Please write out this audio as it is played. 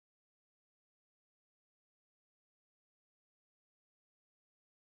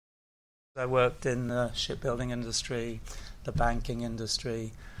I worked in the shipbuilding industry, the banking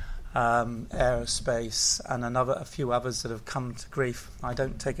industry, aerospace, and a few others that have come to grief. I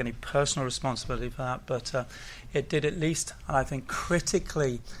don't take any personal responsibility for that, but it did at least, I think,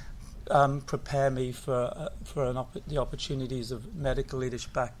 critically prepare me for the opportunities of medical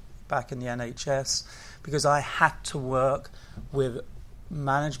leadership back in the NHS, because I had to work with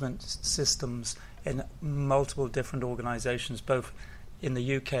management systems in multiple different organisations, both in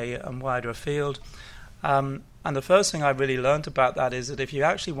the UK and wider afield. And the first thing I really learned about that is that if you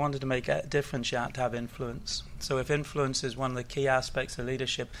actually wanted to make a difference, you had to have influence. So if influence is one of the key aspects of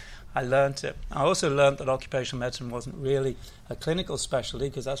leadership, I learned it. I also learned that occupational medicine wasn't really a clinical specialty,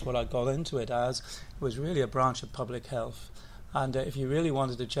 because that's what I got into it as. It was really a branch of public health. And if you really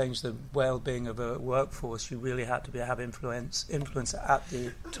wanted to change the well-being of a workforce, you really had to have influence at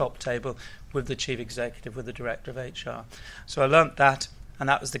the top table with the chief executive, with the director of HR. So I learnt that, and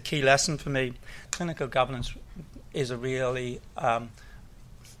that was the key lesson for me. Clinical governance is a really, in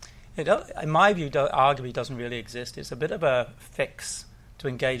my view, arguably doesn't really exist. It's a bit of a fix to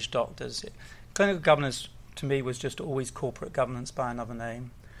engage doctors. Clinical governance, to me, was just always corporate governance by another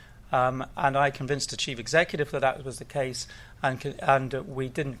name. And I convinced the chief executive that was the case, and we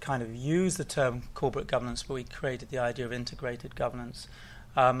didn't kind of use the term corporate governance, but we created the idea of integrated governance.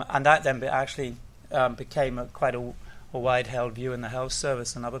 And that then actually became quite a wide-held view in the health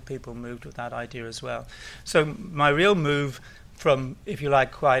service, and other people moved with that idea as well. So my real move from, if you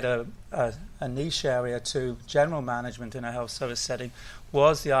like, quite a niche area to general management in a health service setting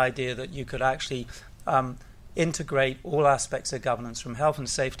was the idea that you could actually integrate all aspects of governance, from health and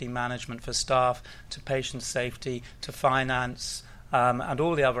safety management for staff to patient safety to finance and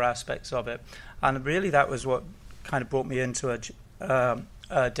all the other aspects of it. And really that was what kind of brought me into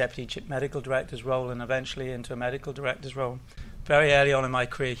a deputy medical director's role, and eventually into a medical director's role. Very early on in my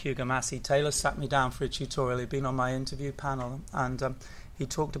career, Hugo Massey-Taylor sat me down for a tutorial. He'd been on my interview panel, and he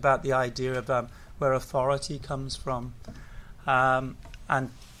talked about the idea of where authority comes from, and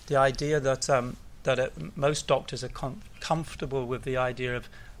the idea that most doctors are comfortable with the idea of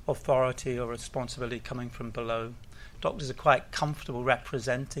authority or responsibility coming from below. Doctors are quite comfortable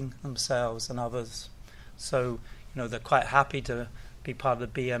representing themselves and others. So, they're quite happy to be part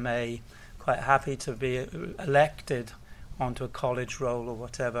of the BMA, quite happy to be elected onto a college role or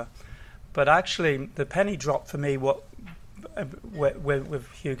whatever. But actually, the penny dropped for me with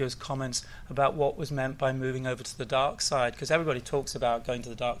Hugo's comments about what was meant by moving over to the dark side, because everybody talks about going to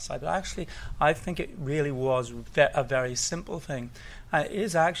the dark side, but actually I think it really was a very simple thing. And it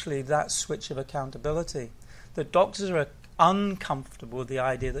is actually that switch of accountability. The doctors are uncomfortable with the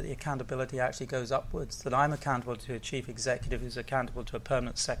idea that the accountability actually goes upwards, that I'm accountable to a chief executive who's accountable to a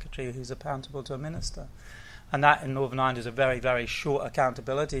permanent secretary who's accountable to a minister. And that in Northern Ireland is a very, very short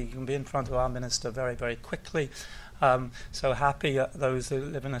accountability. You can be in front of our minister very, very quickly. So happy those who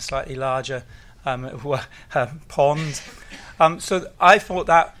live in a slightly larger pond. So I thought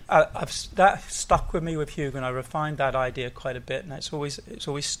that stuck with me with Hugo, and I refined that idea quite a bit, and it's always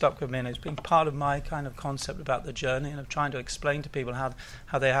stuck with me, and it's been part of my kind of concept about the journey and of trying to explain to people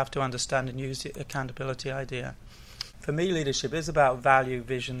how they have to understand and use the accountability idea. For me, leadership is about value,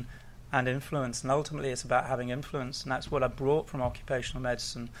 vision, and influence, and ultimately it's about having influence, and that's what I brought from occupational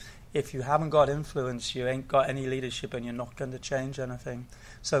medicine. If you haven't got influence, you ain't got any leadership, and you're not going to change anything.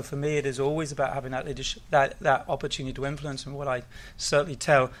 So for me, it is always about having that leadership, that opportunity to influence. And what I certainly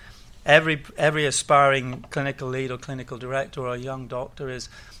tell every aspiring clinical lead or clinical director or a young doctor is,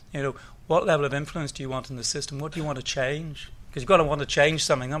 what level of influence do you want in the system? What do you want to change? Because you've got to want to change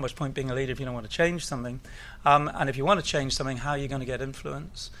something. Not much point being a leader if you don't want to change something. And if you want to change something, how are you going to get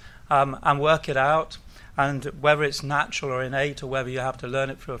influence? And work it out. And whether it's natural or innate, or whether you have to learn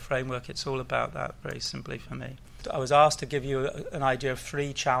it through a framework, it's all about that, very simply for me. I was asked to give you an idea of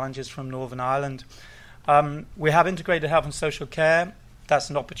 3 challenges from Northern Ireland. We have integrated health and social care. That's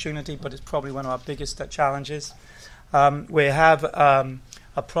an opportunity, but it's probably one of our biggest challenges. We have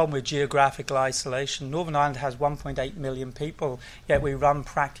a problem with geographical isolation. Northern Ireland has 1.8 million people, yet we run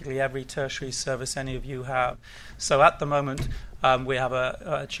practically every tertiary service any of you have. So at the moment, we have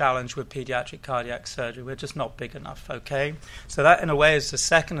a challenge with paediatric cardiac surgery. We're just not big enough, okay? So that, in a way, is the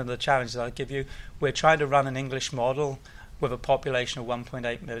second of the challenges I give you. We're trying to run an English model with a population of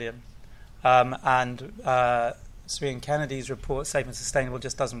 1.8 million. Sri and Kennedy's report, safe and sustainable,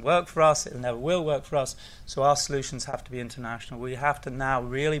 just doesn't work for us. It never will work for us. So our solutions have to be international. We have to now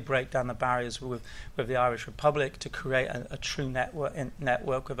really break down the barriers with the Irish Republic to create a true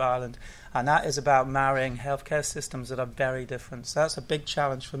network with Ireland. And that is about marrying healthcare systems that are very different. So that's a big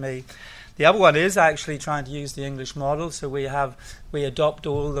challenge for me. The other one is actually trying to use the English model. So we adopt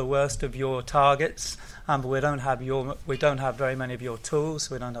all the worst of your targets, but we don't have very many of your tools.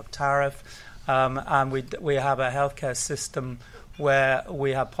 So we don't have tariff, and we have a healthcare system where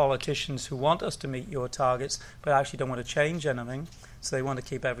we have politicians who want us to meet your targets, but actually don't want to change anything. So they want to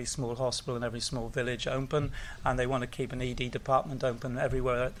keep every small hospital and every small village open, and they want to keep an ED department open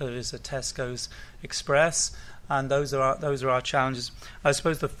everywhere there is a Tesco's Express. And those are our challenges. I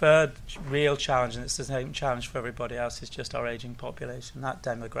suppose the third real challenge, and it's the same challenge for everybody else, is just our aging population, that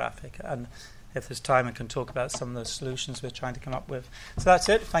demographic. And if there's time, I can talk about some of the solutions we're trying to come up with. So that's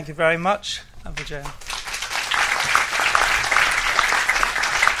it. Thank you very much. Vijay.